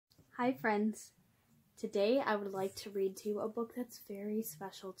Hi friends! Today I would like to read to you a book that's very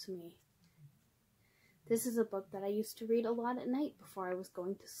special to me. This is a book that I used to read a lot at night before I was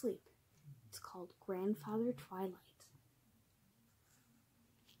going to sleep. It's called Grandfather Twilight.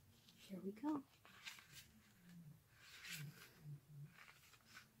 Here we go.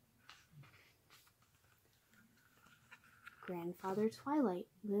 Grandfather Twilight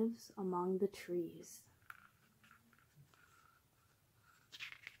lives among the trees.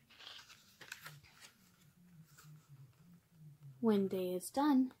 When day is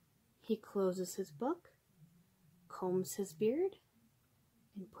done, he closes his book, combs his beard,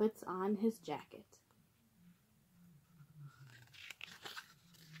 and puts on his jacket.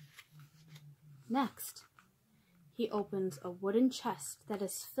 Next, he opens a wooden chest that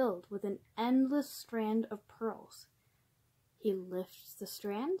is filled with an endless strand of pearls. He lifts the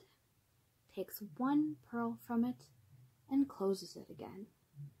strand, takes one pearl from it, and closes it again.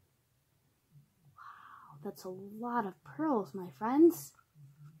 Wow, that's a lot of pearls, my friends.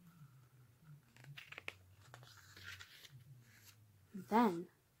 Then,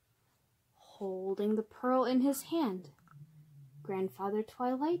 holding the pearl in his hand, Grandfather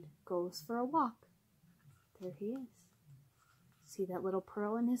Twilight goes for a walk. There he is. See that little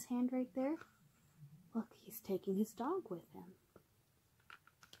pearl in his hand right there? Look, he's taking his dog with him.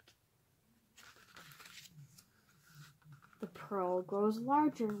 The pearl grows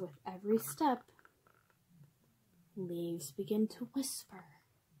larger with every step. Leaves begin to whisper.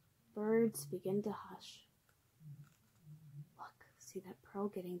 Birds begin to hush. Look, see that pearl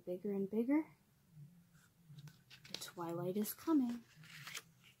getting bigger and bigger? The twilight is coming.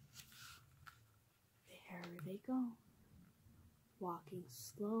 There they go, walking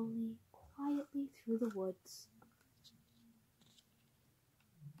slowly, quietly through the woods.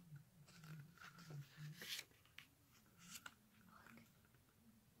 Look,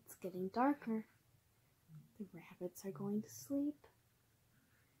 it's getting darker. The rabbits are going to sleep.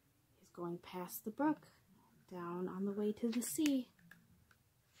 He's going past the brook, down on the way to the sea.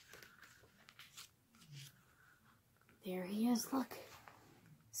 There he is, look.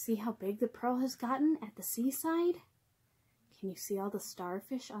 See how big the pearl has gotten at the seaside? Can you see all the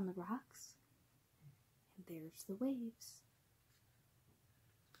starfish on the rocks? And there's the waves.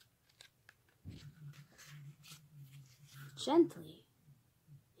 Gently,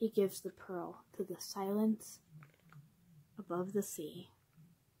 he gives the pearl to the silence above the sea.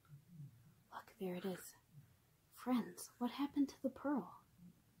 Look, there it is. Friends, what happened to the pearl?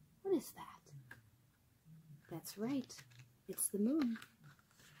 What is that? That's right, it's the moon.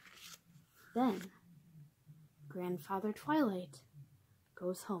 Then, Grandfather Twilight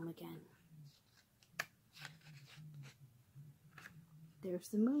goes home again. There's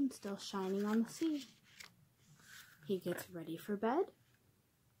the moon still shining on the sea. He gets ready for bed.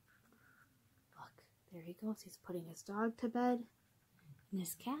 Look, there he goes. He's putting his dog to bed and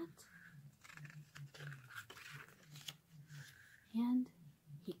his cat. And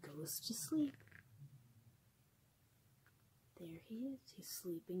he goes to sleep. There he is. He's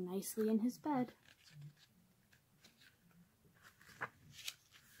sleeping nicely in his bed.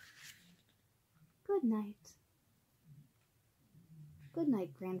 Good night. Good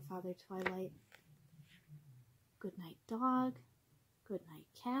night, Grandfather Twilight. Good night, dog. Good night,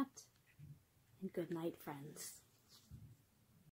 cat. And good night, friends.